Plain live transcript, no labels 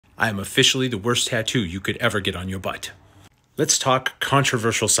I am officially the worst tattoo you could ever get on your butt. Let's talk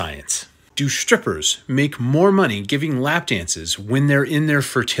controversial science. Do strippers make more money giving lap dances when they're in their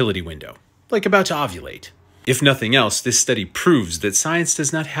fertility window, like about to ovulate? If nothing else, this study proves that science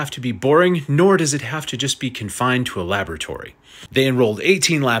does not have to be boring, nor does it have to just be confined to a laboratory. They enrolled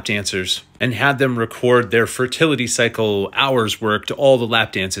 18 lap dancers and had them record their fertility cycle, hours worked, all the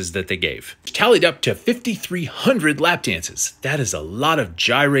lap dances that they gave. Tallied up to 5,300 lap dances. That is a lot of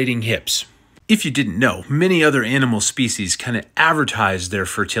gyrating hips. If you didn't know, many other animal species kind of advertise their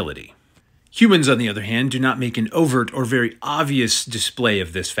fertility. Humans, on the other hand, do not make an overt or very obvious display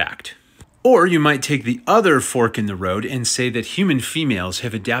of this fact. Or you might take the other fork in the road and say that human females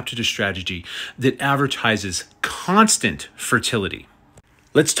have adapted a strategy that advertises constant fertility.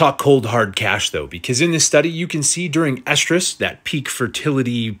 Let's talk cold hard cash though, because in this study you can see during estrus, that peak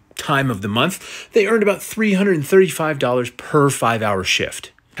fertility time of the month, they earned about $335 per 5-hour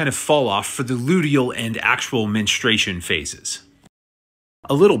shift. Kind of fall off for the luteal and actual menstruation phases.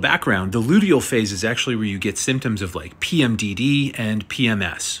 A little background, the luteal phase is actually where you get symptoms of like PMDD and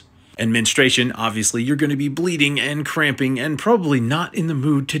PMS. And menstruation, obviously, you're going to be bleeding and cramping and probably not in the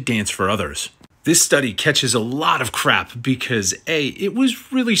mood to dance for others. This study catches a lot of crap because A, it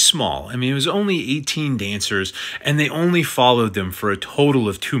was really small. I mean, it was only 18 dancers and they only followed them for a total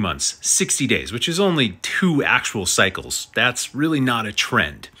of 2 months, 60 days, which is only 2 actual cycles. That's really not a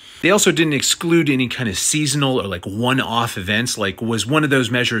trend. They also didn't exclude any kind of seasonal or like one-off events, like was one of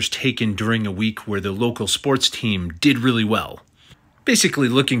those measures taken during a week where the local sports team did really well. Basically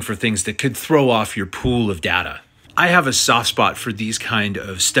looking for things that could throw off your pool of data. I have a soft spot for these kind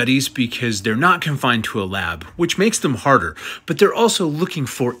of studies because they're not confined to a lab, which makes them harder, but they're also looking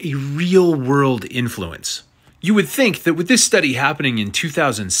for a real-world influence. You would think that with this study happening in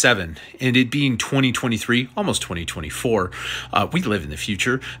 2007 and it being 2023, almost 2024, we live in the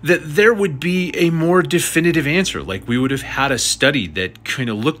future, that there would be a more definitive answer, like we would have had a study that kind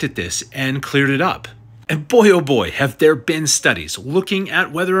of looked at this and cleared it up. And boy, oh boy, have there been studies looking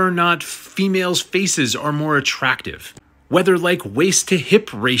at whether or not females' faces are more attractive, whether like waist to hip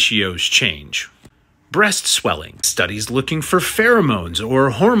ratios change, breast swelling, studies looking for pheromones or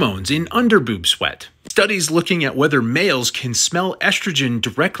hormones in underboob sweat, studies looking at whether males can smell estrogen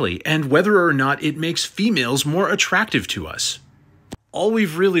directly and whether or not it makes females more attractive to us. All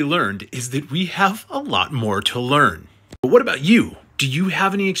we've really learned is that we have a lot more to learn. But what about you? Do you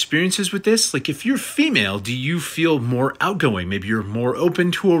have any experiences with this? Like if you're female, do you feel more outgoing? Maybe you're more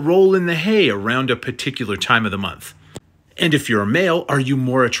open to a roll in the hay around a particular time of the month. And if you're a male, are you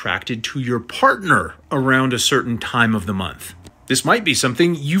more attracted to your partner around a certain time of the month? This might be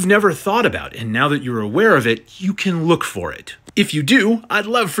something you've never thought about, and now that you're aware of it, you can look for it. If you do, I'd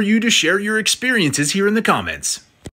love for you to share your experiences here in the comments.